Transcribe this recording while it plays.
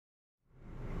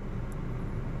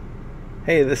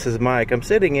Hey, this is Mike. I'm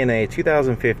sitting in a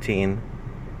 2015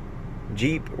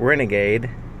 Jeep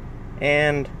Renegade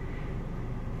and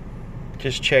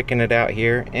just checking it out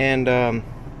here. And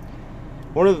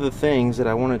one of the things that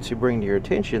I wanted to bring to your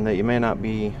attention that you may not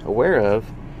be aware of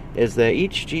is that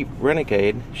each Jeep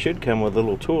Renegade should come with a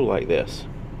little tool like this.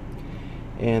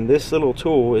 And this little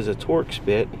tool is a Torx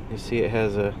bit. You see it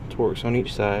has a Torx on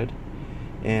each side,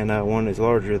 and one is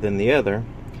larger than the other.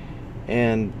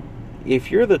 And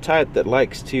if you're the type that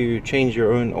likes to change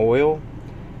your own oil,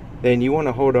 then you want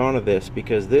to hold on to this,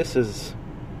 because this is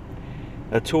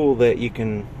a tool that you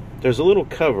can, there's a little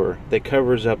cover that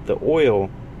covers up the oil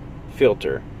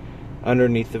filter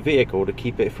underneath the vehicle to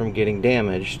keep it from getting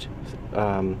damaged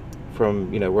from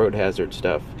road hazard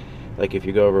stuff. Like if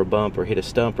you go over a bump or hit a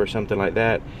stump or something like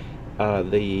that,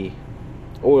 the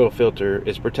oil filter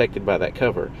is protected by that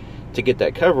cover. To get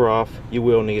that cover off, you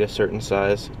will need a certain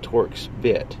size Torx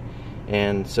bit.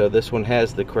 And so this one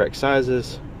has the correct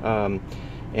sizes, and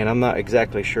I'm not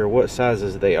exactly sure what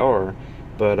sizes they are,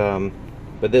 but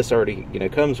this already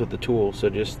comes with the tool, so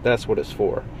just that's what it's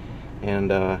for. And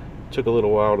took a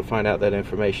little while to find out that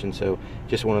information, so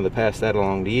just wanted to pass that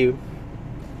along to you.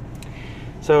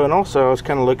 So, and also I was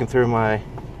kind of looking through my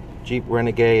Jeep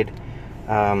Renegade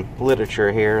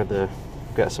literature here.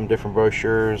 Got some different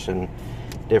brochures and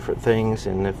different things,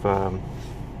 and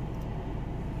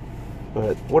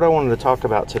but what I wanted to talk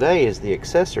about today is the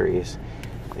accessories.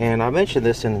 And I mentioned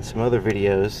this in some other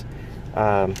videos,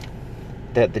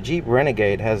 that the Jeep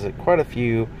Renegade has quite a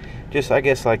few, just I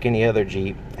guess like any other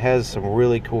Jeep, has some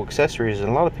really cool accessories, and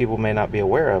a lot of people may not be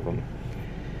aware of them.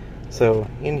 So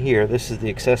in here, this is the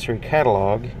accessory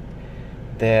catalog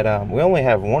that we only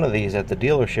have one of these at the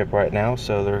dealership right now,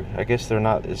 so I guess they're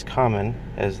not as common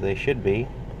as they should be.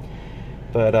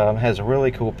 But has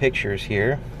really cool pictures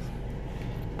here.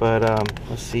 But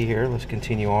let's see here, let's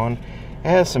continue on. It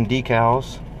has some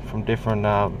decals from different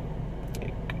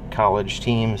college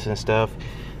teams and stuff.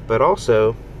 But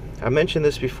also, I mentioned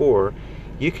this before,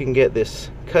 you can get this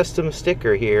custom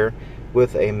sticker here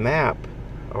with a map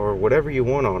or whatever you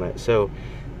want on it. So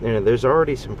there's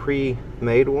already some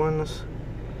pre-made ones,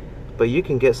 but you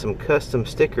can get some custom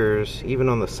stickers even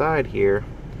on the side here.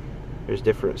 There's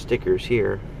different stickers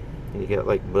here. You got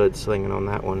like mud slinging on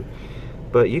that one.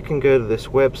 But you can go to this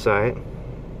website,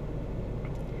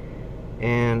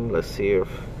 and let's see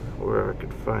where I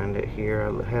could find it here.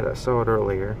 I saw it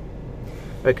earlier.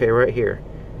 Okay, right here,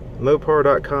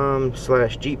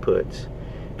 mopar.com/jeepputs.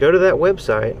 Go to that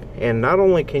website, and not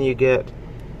only can you get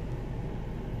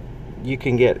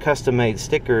custom-made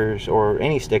stickers, or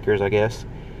any stickers, I guess,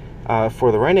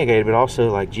 for the Renegade, but also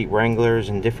like Jeep Wranglers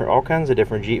and all kinds of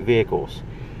different Jeep vehicles.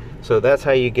 So that's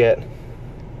how you get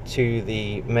to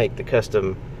make the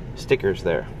custom stickers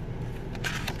there.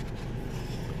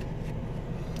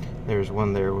 There's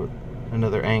one there with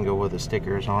another angle with the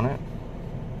stickers on it.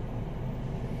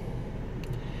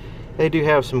 They do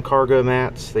have some cargo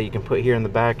mats that you can put here in the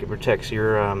back. It protects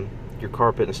your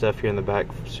carpet and stuff here in the back,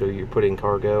 so you're putting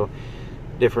cargo.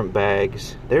 Different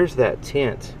bags. There's that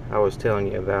tent I was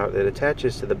telling you about that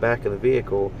attaches to the back of the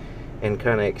vehicle and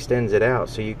kind of extends it out,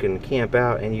 so you can camp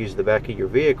out and use the back of your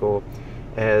vehicle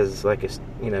as like a,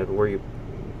 where you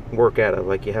work out of,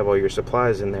 like you have all your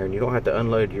supplies in there, and you don't have to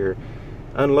unload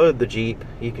the Jeep.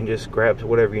 You can just grab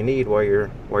whatever you need while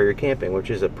you're camping, which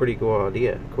is a pretty cool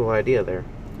idea there.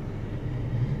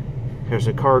 There's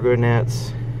a cargo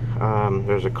nets.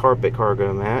 There's a carpet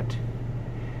cargo mat.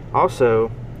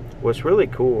 Also, what's really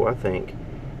cool, I think,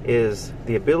 is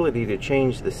the ability to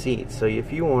change the seats. So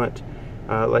if you want,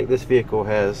 like this vehicle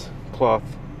has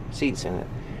cloth seats in it.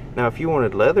 Now if you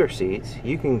wanted leather seats,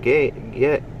 you can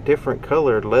get different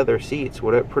colored leather seats,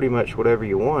 pretty much whatever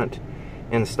you want,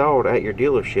 installed at your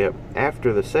dealership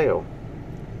after the sale.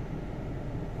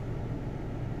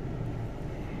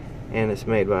 And it's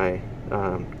made by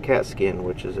Catskin,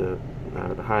 which is a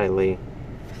highly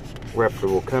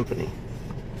reputable company.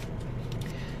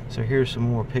 So here's some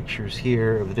more pictures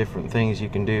here of the different things you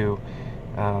can do.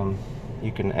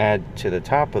 You can add to the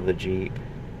top of the Jeep.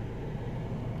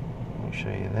 I'll show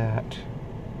you that.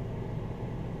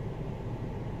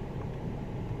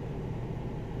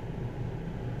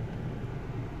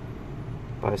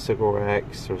 Bicycle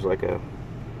racks. There's like a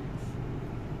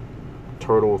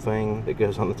turtle thing that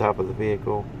goes on the top of the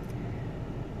vehicle,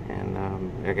 and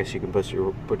I guess you can put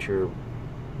your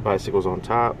bicycles on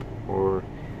top or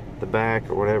the back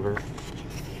or whatever.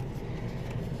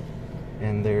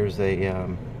 And there's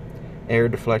a air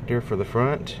deflector for the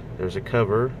front. There's a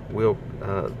cover,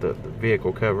 the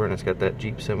vehicle cover, and it's got that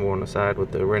Jeep symbol on the side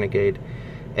with the Renegade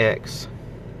X.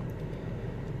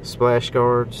 Splash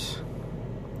guards.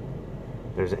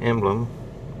 There's an emblem.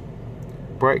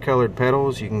 Bright colored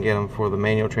pedals, you can get them for the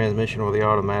manual transmission or the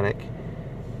automatic.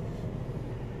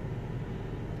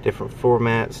 Different floor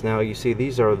mats. Now you see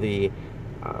these are the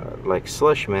like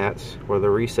slush mats, where they're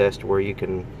recessed, where you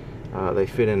can they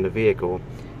fit in the vehicle.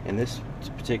 And this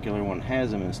particular one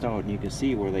has them installed, and you can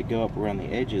see where they go up around the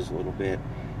edges a little bit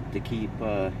to keep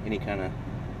any kind of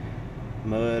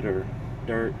mud or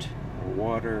dirt or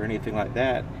water or anything like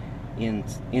that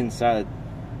inside,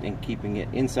 and keeping it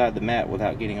inside the mat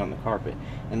without getting on the carpet.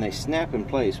 And they snap in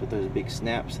place with those big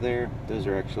snaps there. Those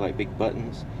are actually like big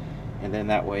buttons, and then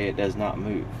that way it does not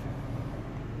move.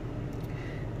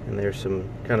 And there's some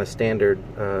kind of standard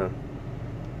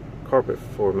carpet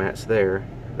floor mats there.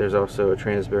 There's also a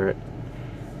transparent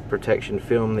protection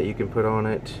film that you can put on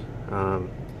it.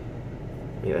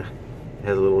 Yeah, it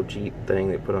has a little Jeep thing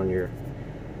they put on your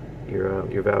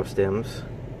valve stems.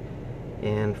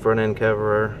 And front end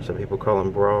cover, some people call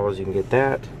them bras, you can get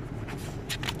that.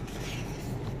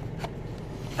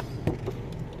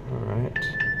 Alright,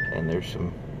 and there's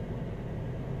some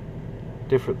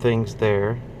different things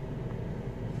there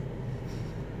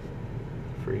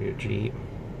for your Jeep.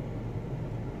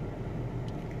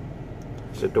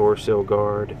 There's a door sill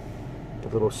guard, the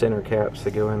little center caps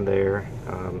that go in there,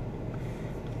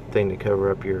 thing to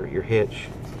cover up your hitch.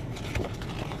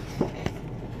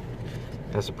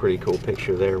 That's a pretty cool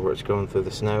picture there where it's going through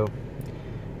the snow.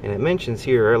 And it mentions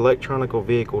here electronic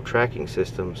vehicle tracking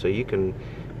system, so you can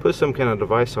put some kind of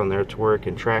device on there to where it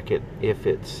can track it if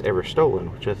it's ever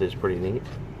stolen, which I think is pretty neat.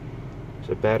 It's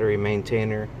a battery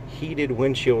maintainer, heated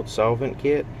windshield solvent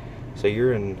kit. So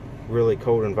you're in really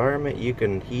cold environment, you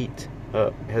can heat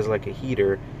up. It has like a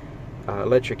heater,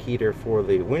 electric heater for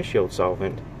the windshield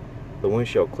solvent, the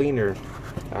windshield cleaner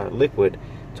liquid,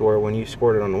 to where when you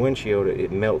squirt it on the windshield, it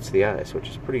melts the ice, which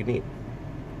is pretty neat.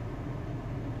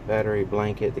 Battery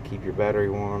blanket to keep your battery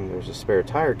warm. There's a spare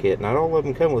tire kit. Not all of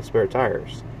them come with spare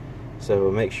tires,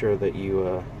 so make sure that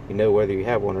you know whether you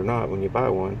have one or not when you buy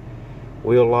one.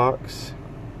 Wheel locks,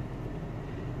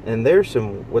 and there's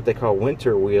some what they call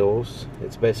winter wheels.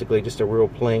 It's basically just a real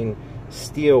plain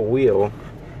steel wheel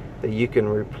that you can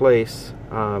replace.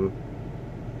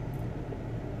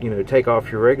 You know, take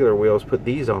off your regular wheels, put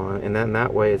these on, and then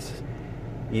that way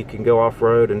you can go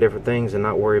off-road and different things and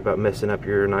not worry about messing up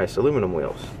your nice aluminum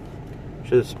wheels,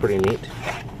 which is pretty neat.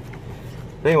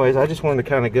 Anyways, I just wanted to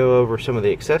kind of go over some of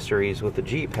the accessories what the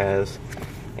Jeep has,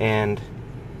 and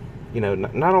you know,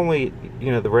 not only,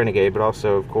 you know, the Renegade, but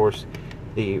also of course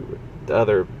the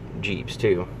other Jeeps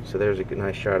too. So there's a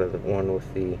nice shot of the one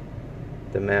with the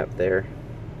map there.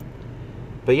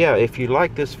 But yeah, if you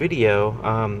like this video,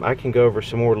 I can go over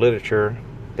some more literature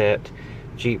that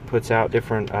Jeep puts out.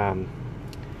 Different,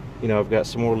 you know, I've got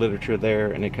some more literature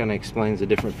there, and it kind of explains the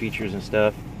different features and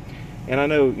stuff. And I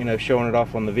know, you know, showing it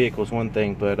off on the vehicle is one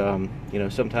thing, but you know,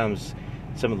 sometimes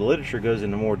some of the literature goes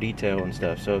into more detail and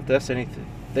stuff. So if that's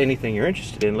anything you're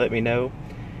interested in, let me know,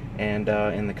 and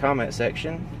in the comment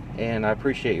section. And I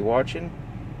appreciate you watching,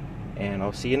 and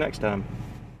I'll see you next time.